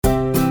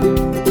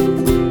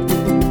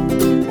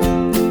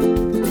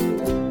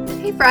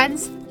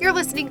friends, you're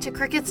listening to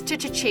Crickets to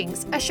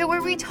Cha-Chings, a show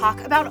where we talk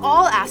about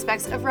all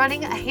aspects of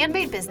running a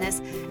handmade business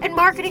and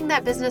marketing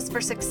that business for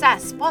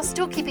success while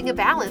still keeping a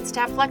balance to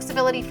have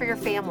flexibility for your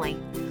family.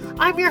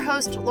 I'm your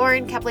host,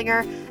 Lauren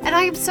Keplinger, and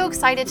I am so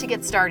excited to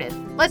get started.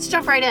 Let's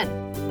jump right in.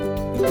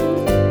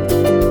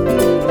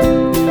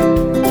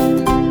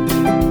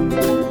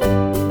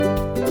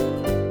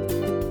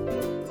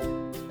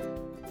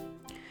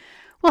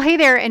 Well, hey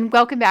there, and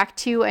welcome back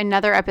to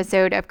another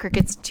episode of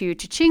Crickets to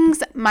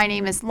Cha-Chings. My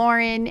name is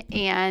Lauren,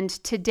 and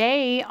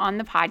today on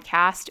the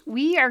podcast,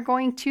 we are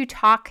going to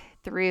talk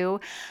through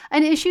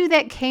an issue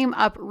that came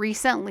up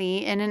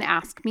recently in an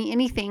Ask Me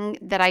Anything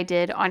that I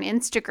did on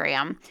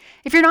Instagram.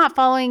 If you're not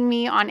following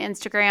me on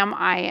Instagram,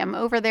 I am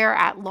over there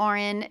at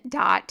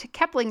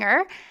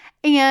lauren.keplinger,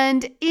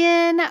 and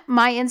in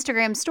my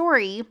Instagram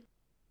story,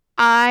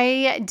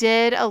 I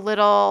did a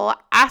little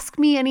Ask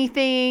Me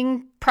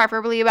Anything,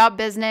 preferably about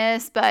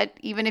business, but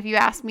even if you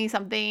ask me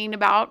something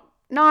about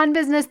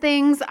non-business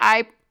things,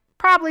 I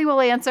probably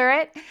will answer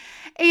it.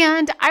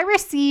 And I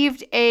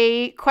received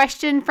a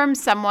question from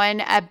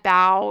someone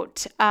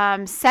about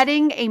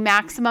setting a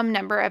maximum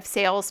number of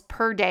sales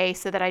per day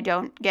so that I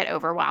don't get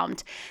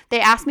overwhelmed. They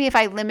asked me if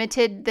I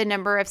limited the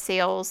number of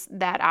sales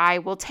that I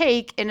will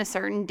take in a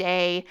certain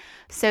day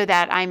so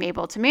that I'm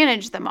able to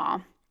manage them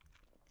all.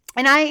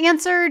 And I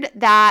answered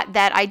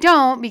that I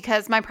don't,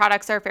 because my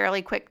products are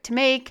fairly quick to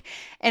make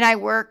and I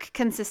work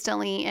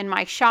consistently in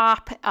my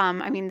shop.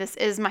 This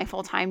is my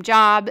full-time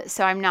job,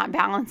 so I'm not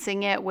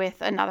balancing it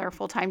with another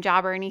full-time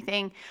job or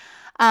anything.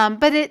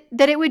 But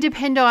it would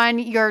depend on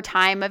your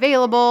time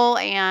available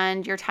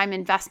and your time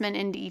investment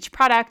into each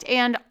product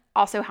and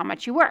also how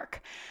much you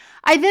work.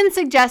 I then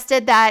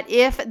suggested that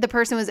if the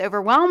person was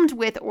overwhelmed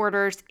with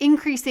orders,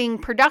 increasing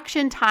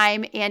production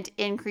time and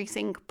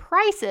increasing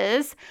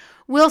prices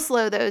will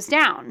slow those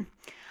down.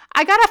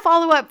 I got a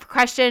follow-up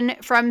question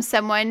from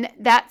someone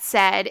that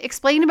said,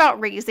 explain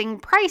about raising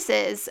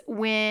prices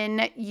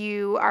when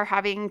you are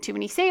having too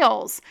many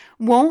sales.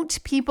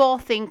 Won't people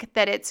think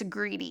that it's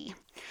greedy?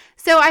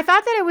 So I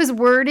thought that it was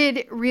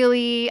worded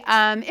really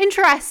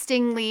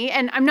interestingly,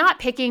 and I'm not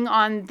picking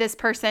on this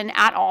person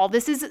at all.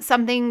 This is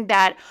something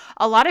that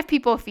a lot of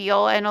people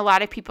feel and a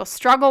lot of people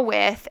struggle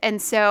with. And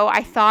so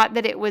I thought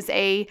that it was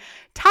a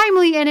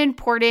timely and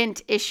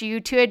important issue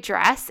to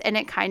address, and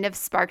it kind of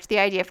sparked the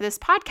idea for this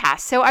podcast.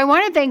 So I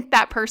want to thank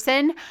that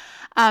person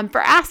for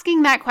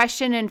asking that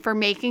question and for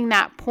making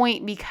that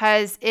point,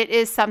 because it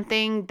is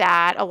something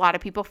that a lot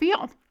of people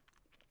feel.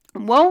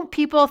 Won't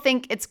people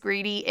think it's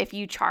greedy if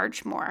you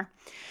charge more?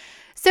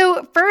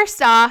 So first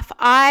off,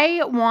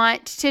 I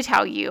want to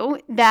tell you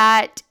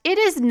that it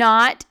is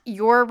not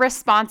your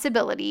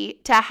responsibility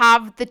to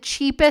have the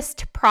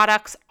cheapest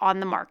products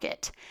on the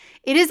market.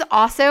 It is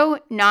also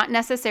not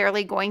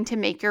necessarily going to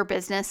make your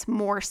business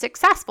more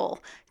successful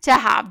to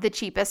have the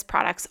cheapest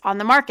products on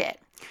the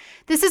market.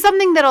 This is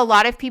something that a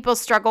lot of people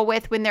struggle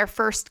with when they're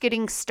first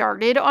getting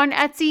started on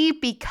Etsy,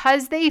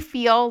 because they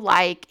feel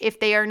like if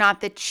they are not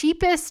the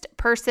cheapest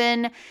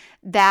person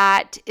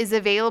that is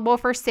available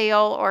for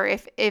sale, or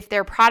if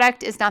their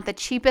product is not the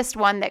cheapest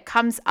one that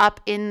comes up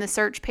in the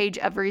search page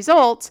of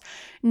results,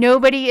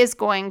 nobody is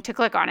going to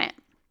click on it.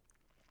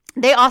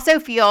 They also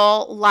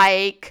feel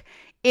like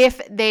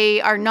if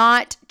they are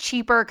not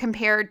cheaper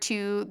compared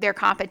to their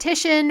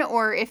competition,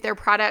 or if their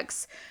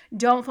products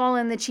don't fall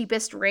in the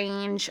cheapest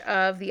range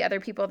of the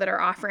other people that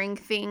are offering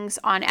things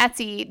on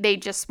Etsy, they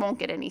just won't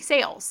get any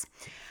sales.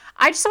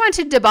 I just want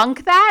to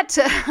debunk that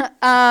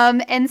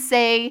and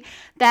say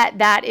that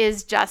that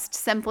is just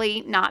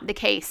simply not the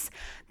case.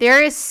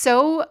 There is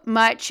so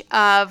much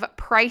of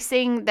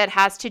pricing that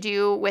has to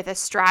do with a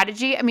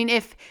strategy.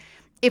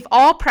 If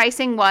all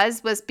pricing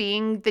was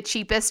being the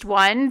cheapest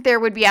one, there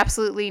would be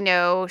absolutely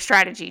no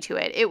strategy to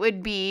it. It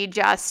would be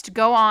just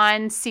go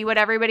on, see what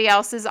everybody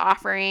else is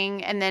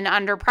offering, and then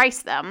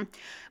underprice them.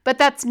 But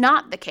that's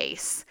not the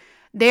case.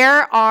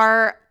 There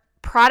are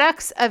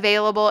products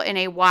available in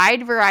a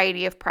wide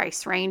variety of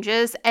price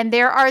ranges, and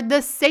there are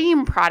the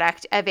same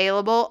product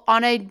available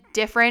on a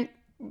different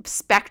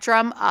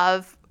spectrum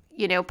of,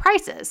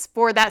 prices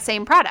for that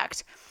same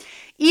product.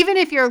 Even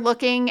if you're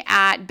looking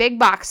at big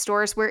box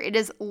stores where it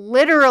is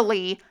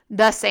literally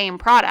the same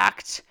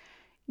product,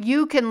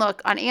 you can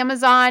look on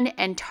Amazon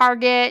and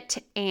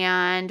Target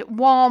and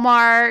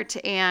Walmart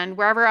and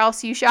wherever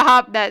else you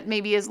shop that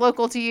maybe is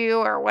local to you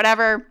or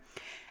whatever,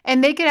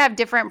 and they could have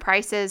different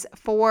prices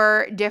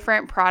for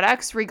different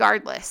products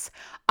regardless.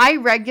 I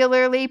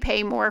regularly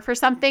pay more for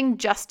something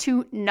just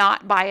to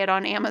not buy it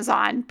on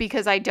Amazon,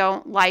 because I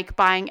don't like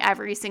buying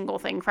every single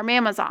thing from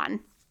Amazon.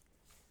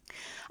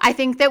 I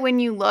think that when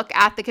you look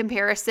at the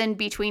comparison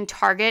between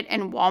Target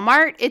and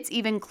Walmart, it's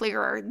even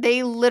clearer.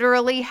 They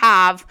literally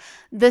have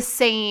the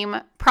same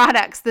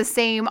products, the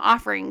same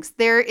offerings.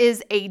 There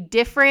is a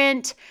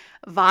different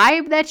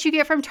vibe that you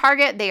get from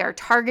Target. They are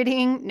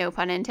targeting, no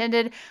pun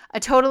intended, a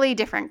totally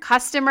different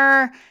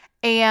customer,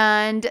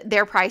 and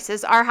their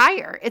prices are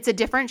higher. It's a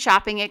different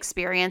shopping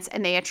experience,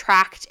 and they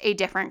attract a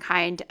different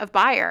kind of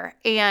buyer,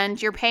 and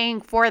you're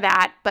paying for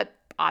that, but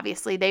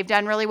Obviously, they've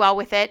done really well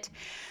with it.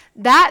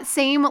 That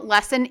same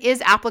lesson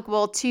is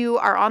applicable to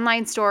our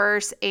online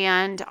stores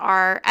and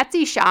our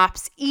Etsy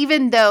shops,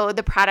 even though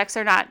the products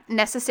are not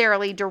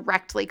necessarily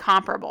directly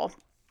comparable.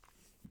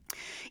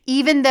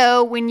 Even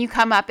though when you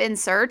come up in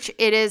search,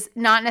 it is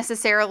not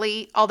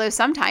necessarily, although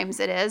sometimes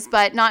it is,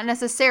 but not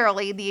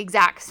necessarily the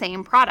exact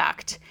same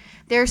product.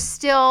 There's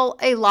still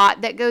a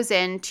lot that goes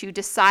into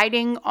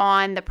deciding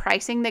on the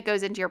pricing that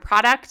goes into your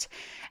product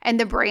and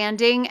the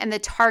branding and the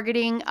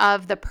targeting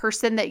of the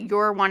person that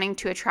you're wanting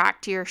to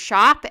attract to your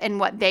shop and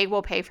what they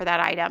will pay for that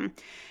item.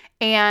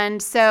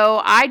 And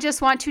so I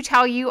just want to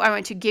tell you, I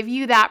want to give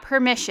you that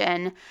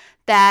permission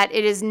that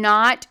it is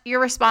not your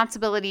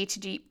responsibility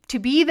to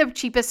be the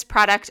cheapest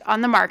product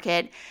on the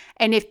market.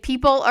 And if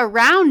people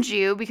around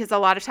you, because a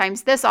lot of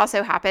times this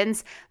also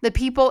happens, the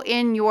people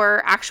in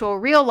your actual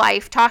real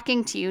life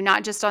talking to you,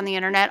 not just on the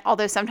internet,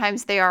 although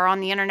sometimes they are on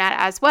the internet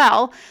as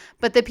well,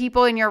 but the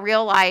people in your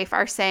real life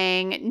are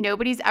saying,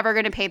 nobody's ever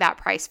going to pay that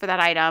price for that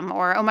item,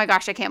 or, oh my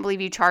gosh, I can't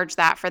believe you charged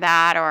that for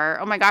that, or,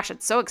 oh my gosh,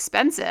 it's so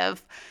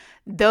expensive.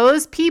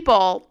 Those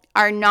people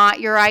are not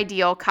your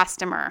ideal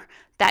customer.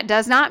 That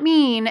does not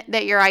mean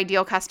that your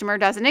ideal customer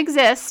doesn't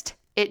exist.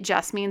 It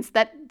just means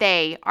that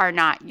they are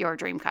not your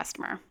dream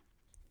customer.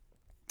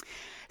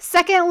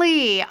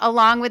 Secondly,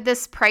 along with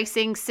this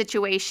pricing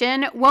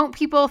situation, won't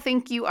people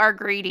think you are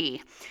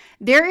greedy?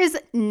 There is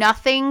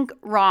nothing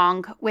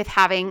wrong with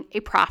having a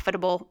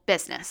profitable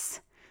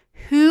business.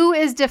 Who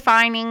is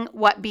defining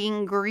what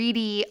being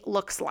greedy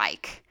looks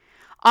like?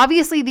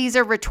 Obviously, these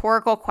are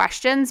rhetorical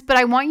questions, but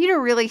I want you to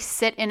really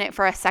sit in it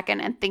for a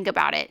second and think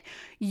about it.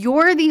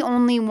 You're the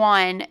only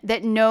one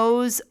that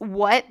knows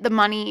what the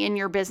money in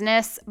your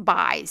business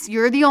buys.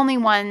 You're the only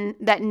one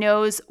that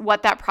knows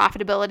what that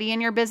profitability in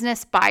your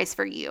business buys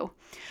for you.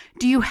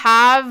 Do you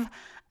have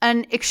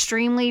an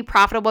extremely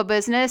profitable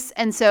business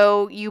and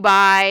so you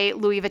buy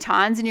Louis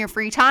Vuittons in your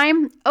free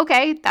time?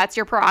 Okay, that's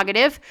your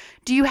prerogative.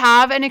 Do you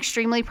have an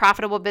extremely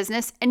profitable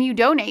business and you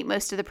donate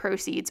most of the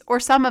proceeds or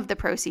some of the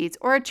proceeds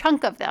or a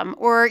chunk of them,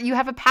 or you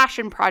have a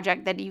passion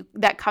project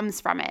that comes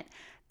from it?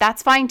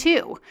 That's fine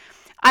too.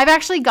 I've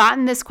actually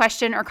gotten this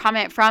question or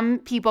comment from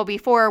people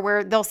before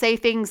where they'll say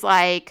things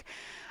like,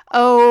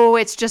 oh,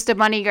 it's just a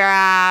money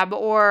grab,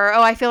 or,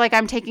 oh, I feel like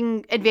I'm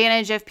taking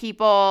advantage of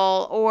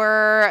people,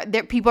 or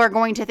that people are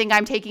going to think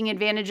I'm taking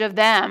advantage of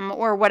them,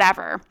 or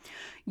whatever.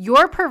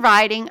 You're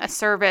providing a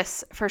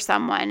service for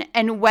someone,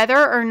 and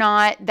whether or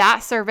not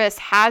that service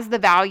has the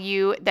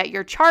value that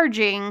you're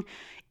charging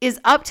is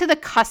up to the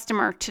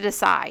customer to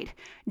decide.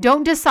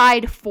 Don't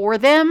decide for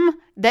them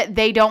that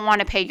they don't want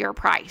to pay your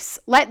price.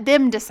 Let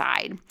them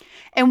decide.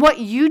 And what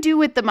you do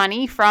with the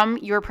money from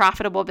your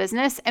profitable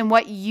business and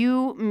what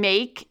you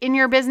make in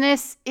your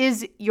business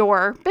is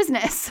your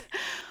business.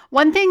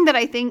 One thing that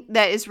I think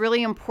that is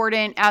really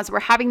important as we're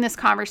having this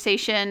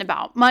conversation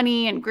about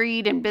money and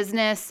greed and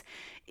business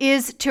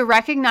is to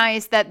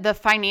recognize that the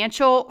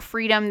financial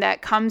freedom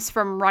that comes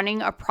from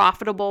running a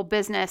profitable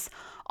business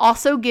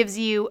also gives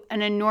you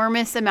an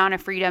enormous amount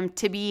of freedom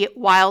to be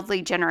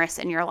wildly generous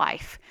in your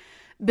life.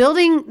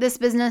 Building this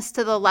business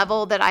to the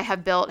level that I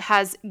have built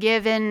has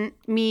given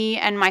me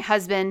and my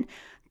husband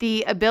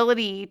the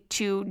ability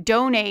to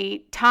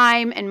donate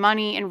time and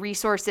money and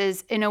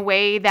resources in a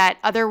way that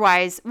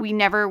otherwise we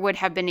never would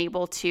have been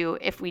able to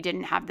if we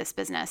didn't have this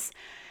business.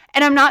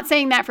 And I'm not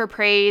saying that for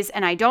praise,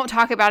 and I don't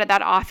talk about it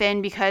that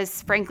often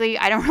because, frankly,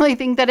 I don't really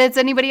think that it's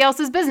anybody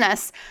else's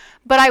business.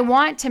 But I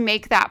want to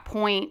make that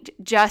point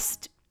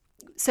just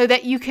so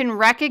that you can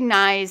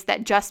recognize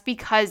that just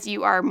because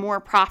you are more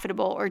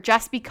profitable or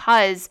just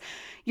because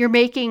you're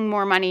making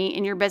more money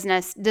in your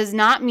business does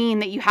not mean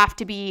that you have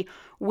to be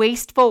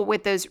wasteful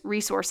with those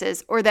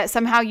resources or that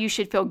somehow you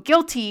should feel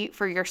guilty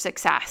for your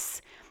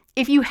success.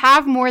 If you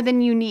have more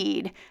than you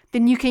need,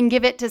 then you can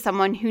give it to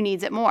someone who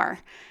needs it more.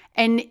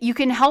 And you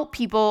can help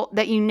people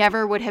that you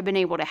never would have been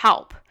able to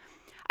help.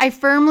 I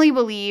firmly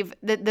believe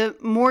that the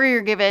more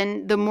you're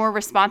given, the more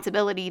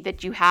responsibility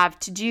that you have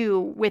to do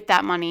with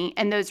that money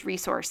and those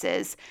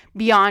resources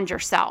beyond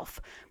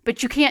yourself.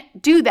 But you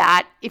can't do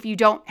that if you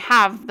don't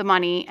have the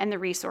money and the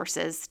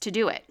resources to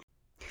do it.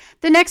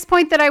 The next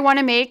point that I want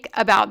to make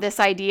about this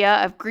idea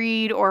of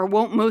greed, or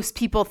won't most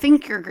people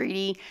think you're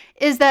greedy,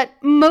 is that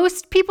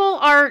most people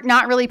are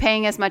not really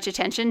paying as much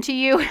attention to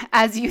you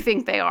as you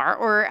think they are,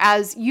 or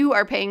as you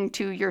are paying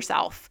to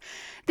yourself.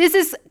 This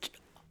is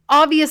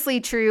obviously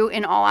true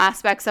in all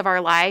aspects of our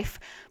life,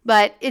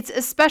 but it's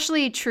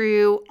especially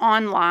true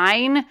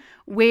online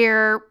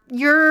where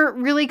you're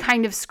really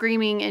kind of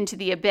screaming into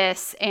the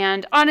abyss,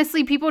 and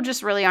honestly, people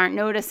just really aren't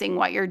noticing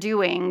what you're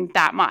doing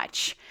that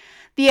much.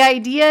 The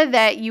idea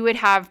that you would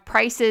have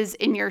prices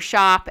in your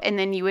shop and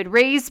then you would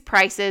raise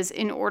prices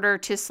in order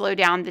to slow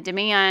down the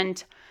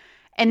demand,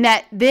 and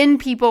that then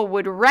people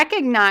would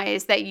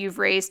recognize that you've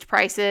raised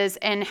prices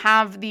and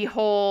have the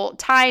whole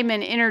time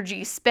and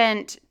energy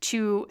spent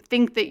to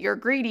think that you're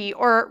greedy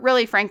or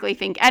really frankly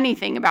think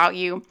anything about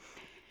you,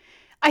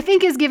 I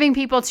think is giving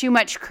people too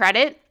much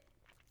credit.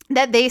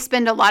 that they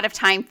spend a lot of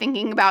time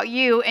thinking about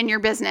you and your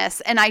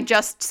business, and I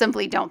just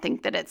simply don't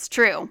think that it's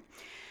true.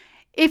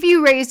 If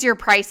you raise your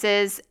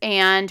prices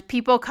and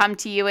people come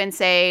to you and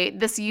say,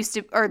 this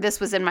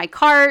was in my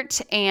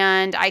cart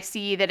and I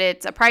see that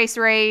it's a price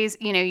raise,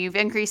 you've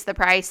increased the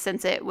price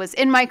since it was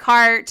in my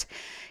cart.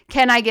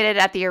 Can I get it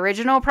at the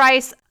original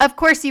price? Of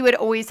course, you would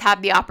always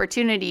have the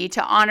opportunity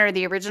to honor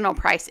the original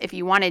price if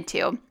you wanted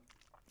to,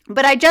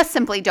 but I just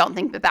simply don't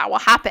think that will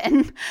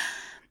happen.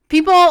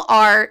 People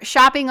are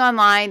shopping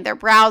online, they're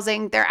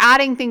browsing, they're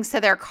adding things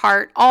to their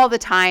cart all the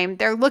time.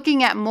 They're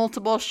looking at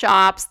multiple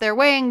shops, they're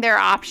weighing their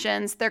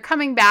options, they're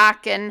coming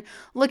back and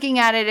looking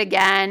at it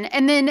again,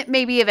 and then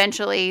maybe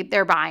eventually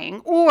they're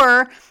buying.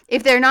 Or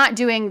if they're not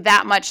doing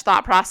that much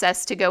thought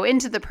process to go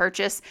into the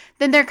purchase,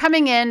 then they're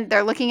coming in,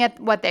 they're looking at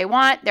what they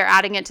want, they're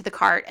adding it to the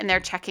cart, and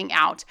they're checking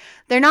out.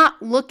 They're not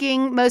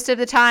looking most of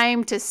the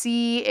time to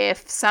see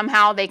if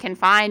somehow they can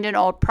find an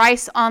old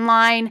price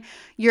online.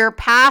 Your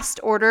past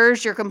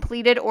orders, your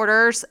completed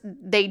orders,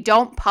 they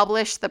don't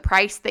publish the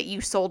price that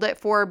you sold it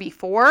for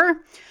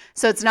before.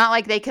 So it's not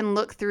like they can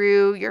look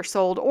through your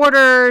sold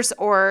orders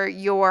or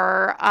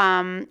your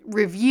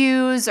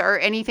reviews or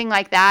anything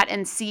like that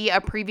and see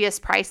a previous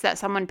price that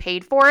someone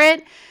paid for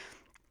it.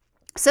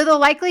 So the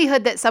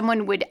likelihood that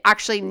someone would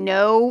actually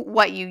know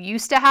what you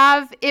used to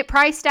have it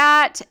priced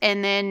at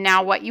and then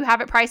now what you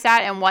have it priced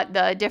at and what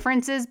the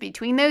difference is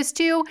between those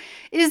two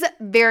is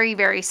very,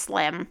 very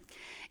slim.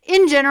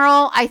 In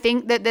general, I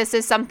think that this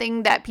is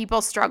something that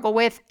people struggle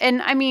with.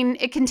 And I mean,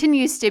 it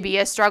continues to be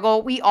a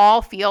struggle. We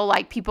all feel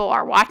like people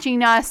are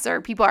watching us or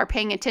people are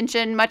paying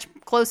attention, much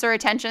closer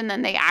attention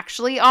than they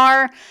actually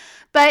are.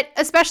 But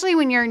especially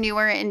when you're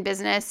newer in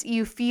business,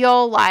 you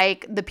feel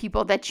like the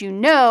people that you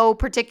know,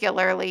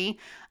 particularly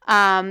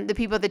the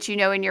people that you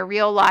know in your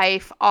real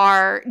life,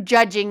 are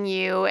judging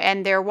you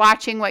and they're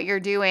watching what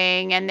you're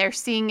doing and they're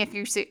seeing if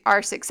you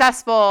are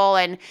successful.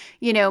 And,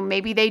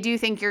 maybe they do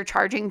think you're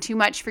charging too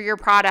much for your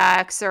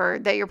products or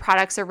that your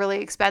products are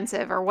really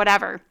expensive or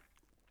whatever.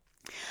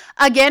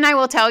 Again, I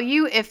will tell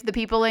you, if the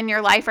people in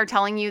your life are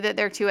telling you that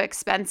they're too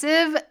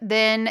expensive,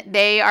 then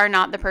they are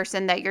not the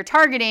person that you're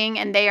targeting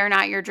and they are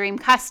not your dream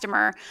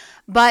customer.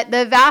 But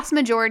the vast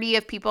majority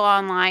of people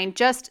online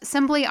just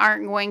simply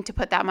aren't going to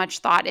put that much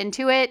thought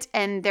into it,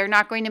 and they're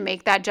not going to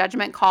make that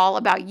judgment call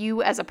about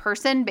you as a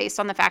person based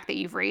on the fact that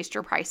you've raised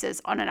your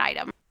prices on an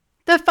item.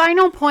 The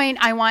final point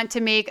I want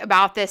to make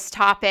about this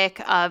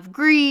topic of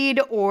greed,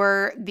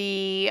 or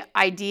the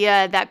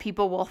idea that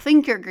people will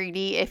think you're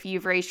greedy if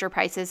you've raised your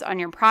prices on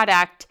your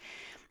product,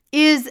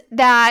 is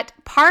that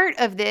part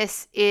of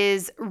this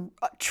is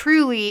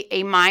truly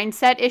a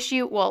mindset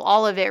issue. Well,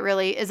 all of it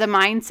really is a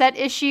mindset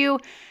issue.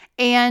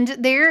 And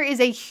there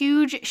is a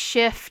huge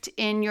shift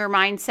in your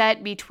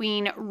mindset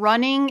between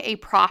running a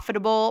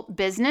profitable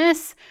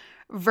business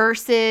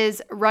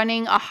versus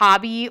running a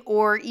hobby,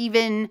 or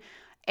even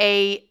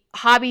a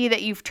hobby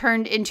that you've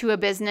turned into a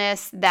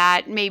business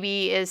that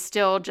maybe is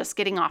still just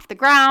getting off the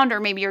ground,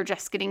 or maybe you're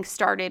just getting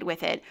started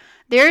with it.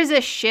 There is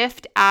a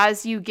shift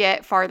as you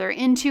get farther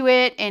into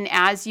it and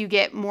as you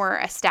get more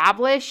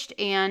established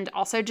and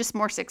also just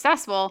more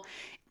successful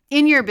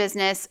in your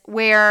business,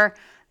 where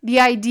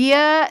the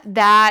idea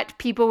that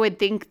people would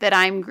think that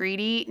I'm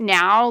greedy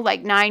now,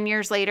 like 9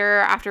 years later,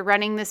 after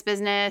running this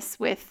business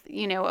with,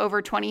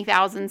 over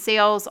 20,000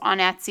 sales on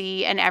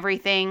Etsy and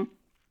everything,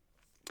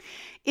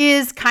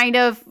 is kind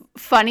of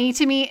funny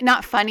to me.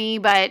 Not funny,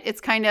 but it's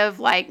kind of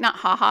like, not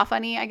haha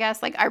funny, I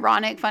guess, like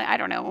ironic fun. I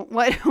don't know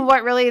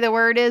what really the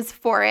word is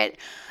for it,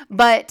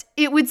 but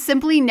it would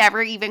simply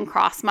never even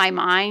cross my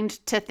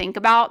mind to think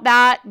about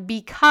that,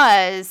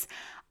 because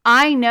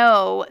I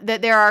know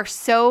that there are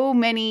so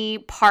many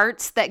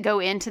parts that go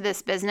into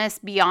this business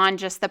beyond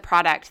just the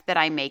product that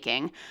I'm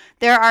making.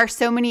 There are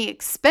so many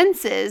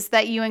expenses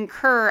that you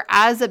incur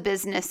as a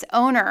business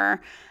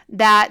owner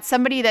that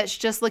somebody that's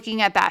just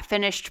looking at that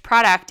finished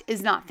product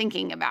is not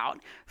thinking about.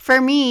 For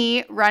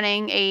me,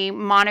 running a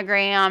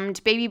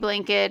monogrammed baby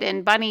blanket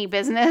and bunny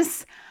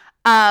business,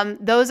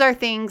 those are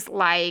things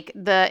like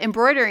the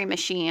embroidery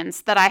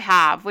machines that I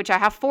have, which I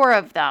have 4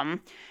 of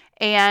them,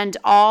 and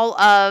all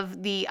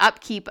of the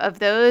upkeep of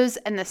those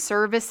and the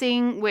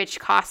servicing, which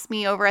costs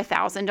me over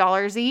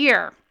 $1,000 a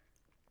year.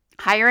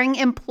 Hiring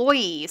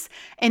employees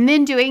and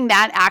then doing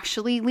that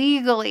actually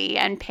legally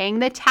and paying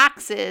the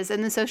taxes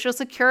and the Social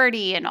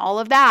Security and all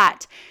of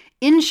that.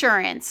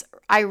 Insurance.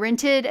 I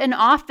rented an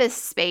office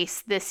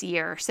space this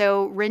year,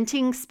 so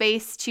renting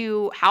space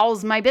to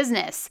house my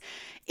business.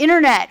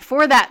 Internet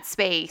for that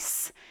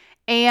space.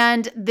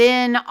 And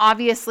then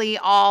obviously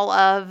all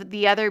of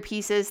the other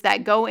pieces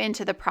that go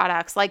into the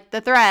products, like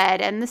the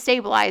thread and the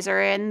stabilizer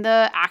and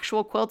the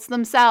actual quilts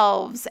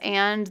themselves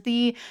and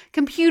the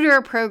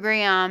computer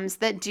programs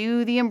that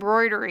do the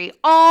embroidery,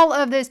 all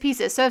of those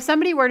pieces. So if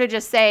somebody were to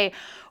just say,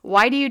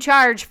 why do you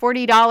charge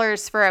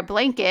 $40 for a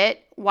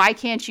blanket? Why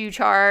can't you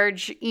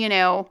charge,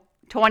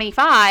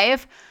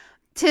 $25?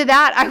 To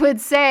that, I would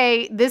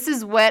say this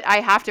is what I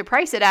have to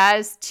price it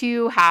as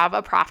to have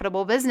a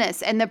profitable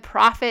business. And the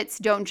profits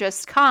don't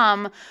just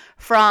come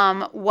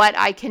from what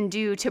I can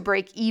do to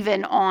break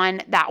even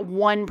on that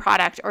one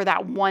product or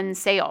that one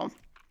sale.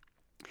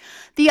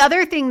 The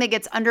other thing that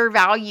gets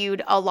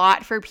undervalued a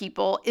lot for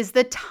people is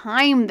the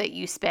time that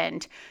you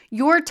spend.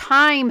 Your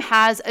time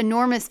has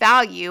enormous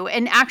value,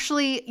 and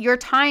actually, your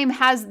time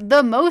has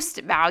the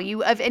most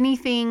value of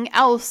anything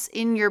else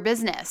in your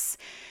business.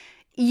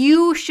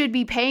 You should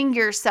be paying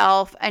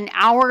yourself an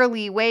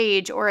hourly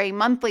wage or a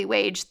monthly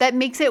wage that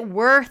makes it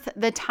worth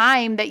the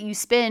time that you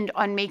spend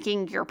on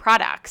making your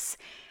products.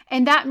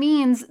 And that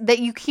means that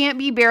you can't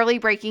be barely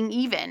breaking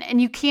even,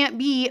 and you can't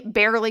be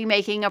barely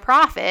making a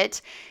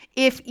profit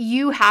if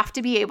you have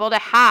to be able to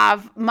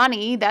have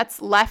money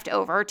that's left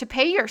over to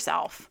pay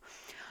yourself.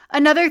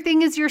 Another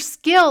thing is your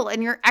skill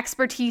and your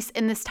expertise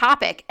in this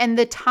topic and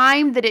the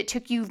time that it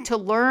took you to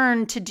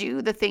learn to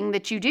do the thing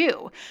that you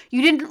do.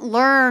 You didn't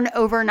learn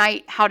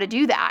overnight how to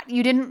do that.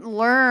 You didn't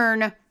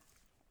learn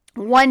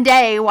one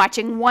day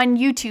watching one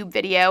YouTube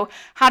video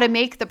how to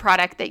make the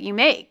product that you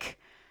make.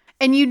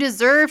 And you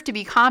deserve to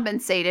be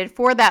compensated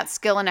for that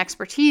skill and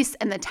expertise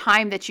and the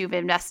time that you've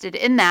invested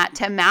in that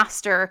to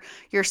master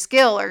your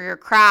skill or your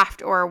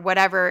craft or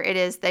whatever it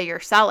is that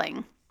you're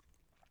selling.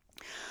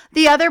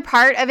 The other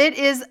part of it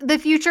is the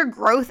future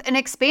growth and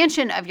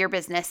expansion of your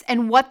business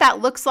and what that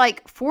looks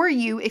like for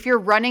you if you're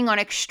running on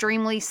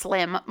extremely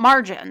slim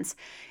margins.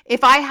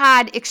 If I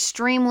had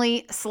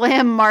extremely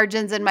slim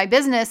margins in my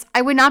business,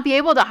 I would not be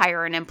able to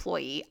hire an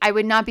employee. I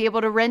would not be able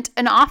to rent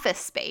an office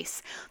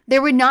space.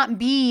 There would not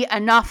be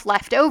enough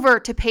left over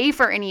to pay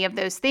for any of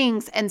those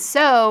things. And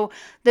so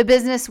the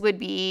business would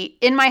be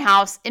in my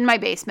house, in my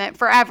basement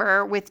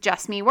forever with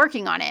just me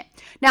working on it.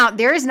 Now,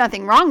 there is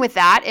nothing wrong with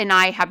that. And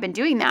I have been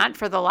doing that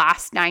for the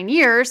last 9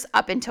 years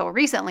up until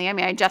recently. I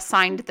mean, I just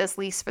signed this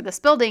lease for this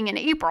building in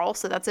April,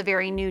 so that's a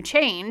very new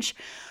change.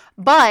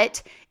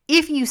 But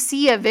if you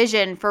see a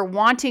vision for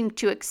wanting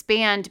to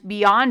expand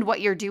beyond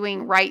what you're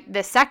doing right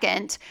this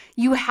second,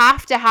 you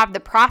have to have the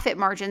profit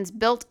margins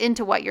built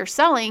into what you're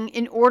selling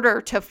in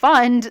order to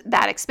fund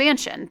that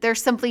expansion.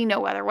 There's simply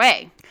no other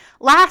way.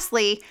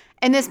 Lastly,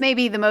 and this may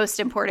be the most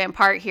important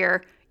part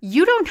here,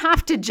 you don't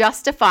have to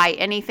justify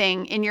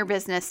anything in your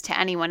business to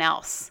anyone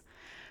else.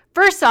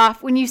 First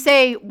off, when you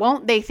say,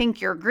 won't they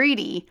think you're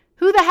greedy?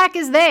 Who the heck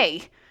is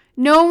they?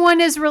 No one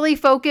is really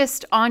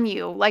focused on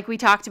you like we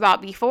talked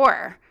about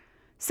before.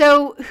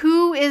 So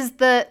who is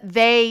the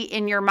they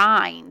in your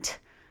mind?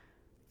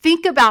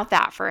 Think about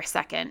that for a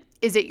second.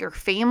 Is it your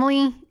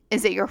family?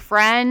 Is it your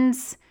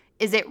friends?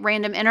 Is it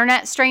random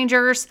internet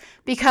strangers?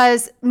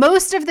 Because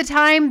most of the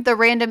time, the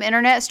random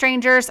internet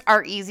strangers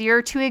are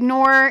easier to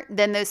ignore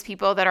than those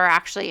people that are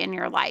actually in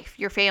your life,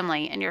 your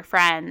family and your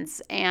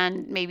friends,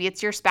 and maybe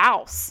it's your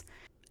spouse.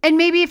 And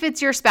maybe if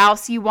it's your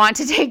spouse, you want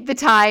to take the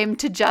time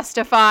to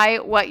justify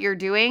what you're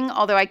doing,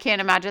 although I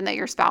can't imagine that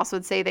your spouse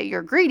would say that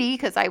you're greedy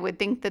because I would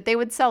think that they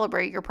would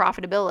celebrate your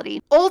profitability.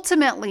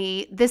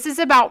 Ultimately, this is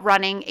about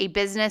running a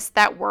business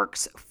that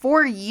works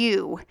for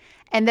you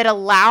and that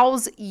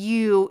allows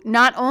you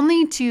not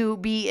only to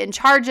be in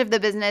charge of the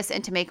business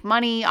and to make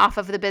money off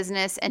of the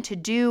business and to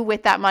do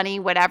with that money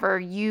whatever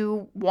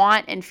you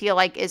want and feel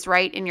like is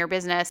right in your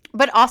business,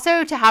 but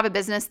also to have a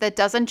business that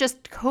doesn't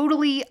just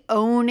totally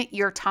own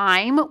your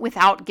time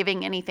without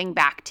giving anything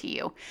back to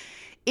you.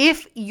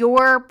 If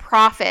your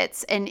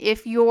profits and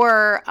if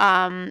your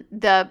money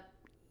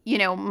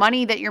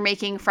that you're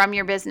making from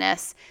your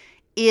business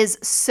is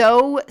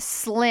so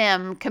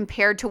slim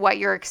compared to what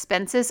your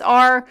expenses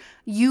are,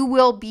 you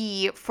will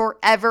be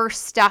forever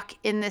stuck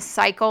in this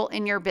cycle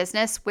in your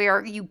business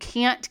where you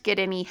can't get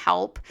any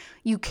help,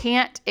 you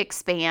can't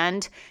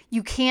expand,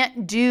 you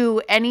can't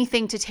do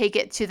anything to take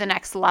it to the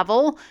next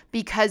level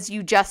because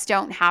you just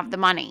don't have the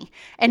money.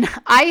 And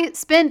I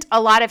spent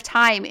a lot of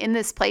time in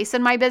this place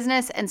in my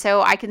business, and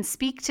so I can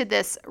speak to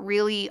this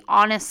really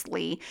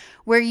honestly,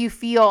 where you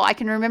feel, I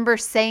can remember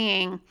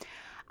saying,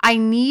 I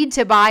need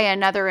to buy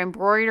another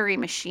embroidery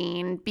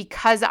machine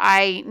because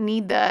I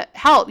need the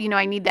help.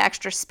 I need the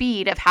extra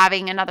speed of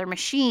having another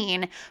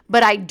machine,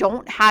 but I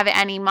don't have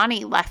any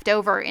money left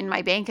over in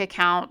my bank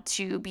account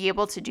to be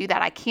able to do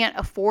that. I can't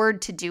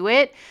afford to do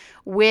it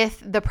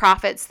with the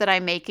profits that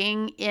I'm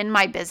making in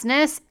my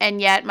business, and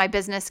yet my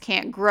business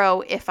can't grow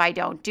if I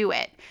don't do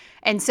it.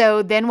 And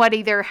so then what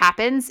either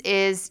happens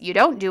is you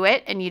don't do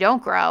it and you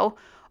don't grow,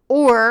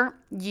 or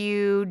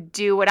you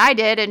do what I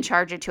did and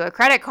charge it to a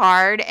credit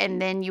card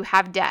and then you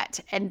have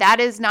debt. And that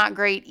is not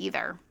great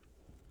either.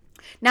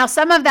 Now,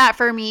 some of that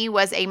for me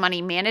was a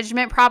money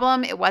management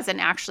problem. It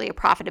wasn't actually a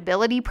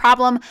profitability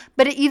problem,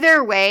 but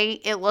either way,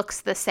 it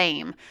looks the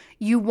same.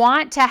 You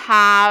want to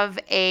have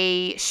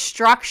a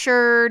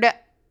structured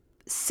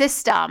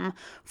system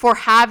for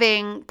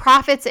having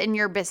profits in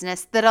your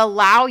business that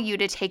allow you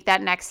to take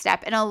that next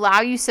step and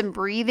allow you some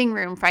breathing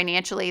room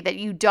financially, that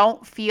you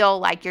don't feel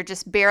like you're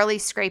just barely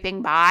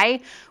scraping by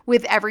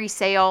with every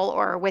sale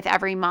or with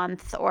every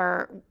month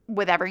or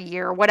with every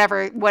year,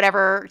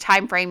 whatever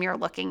time frame you're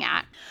looking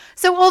at.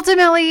 So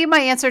ultimately, my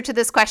answer to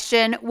this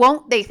question,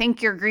 won't they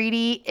think you're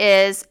greedy,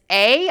 is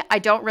A, I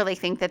don't really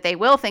think that they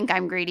will think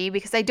I'm greedy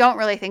because I don't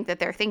really think that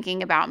they're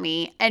thinking about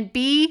me. And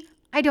B,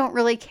 I don't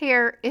really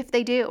care if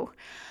they do.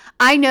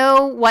 I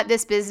know what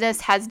this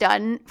business has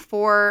done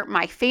for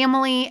my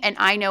family, and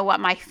I know what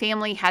my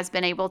family has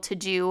been able to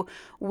do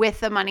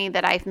with the money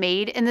that I've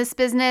made in this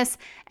business.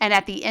 And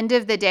at the end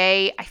of the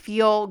day, I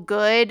feel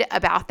good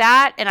about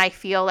that, and I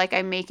feel like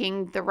I'm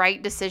making the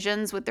right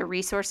decisions with the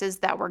resources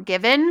that were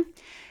given.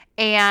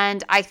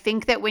 And I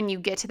think that when you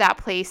get to that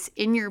place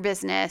in your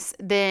business,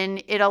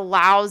 then it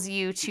allows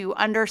you to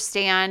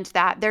understand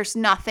that there's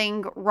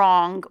nothing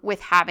wrong with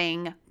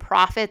having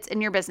profits in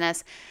your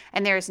business,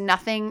 and there's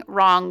nothing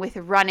wrong with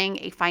running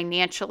a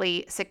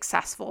financially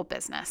successful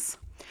business.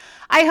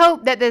 I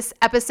hope that this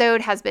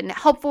episode has been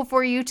helpful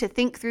for you to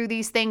think through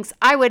these things.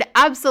 I would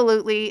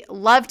absolutely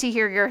love to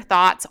hear your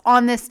thoughts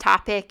on this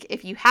topic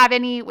if you have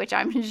any, which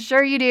I'm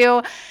sure you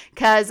do,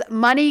 because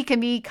money can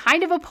be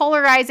kind of a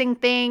polarizing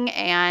thing,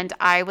 and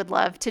I would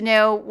love to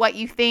know what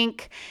you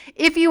think.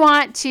 If you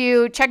want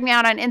to check me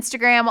out on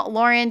Instagram,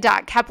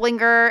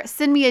 lauren.keplinger,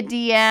 send me a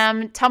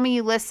DM, tell me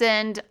you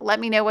listened, let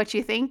me know what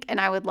you think,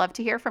 and I would love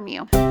to hear from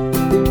you.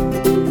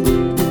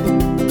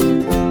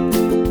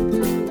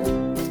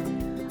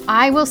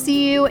 I will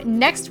see you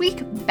next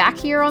week back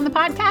here on the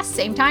podcast.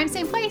 Same time,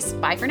 same place.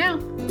 Bye for now.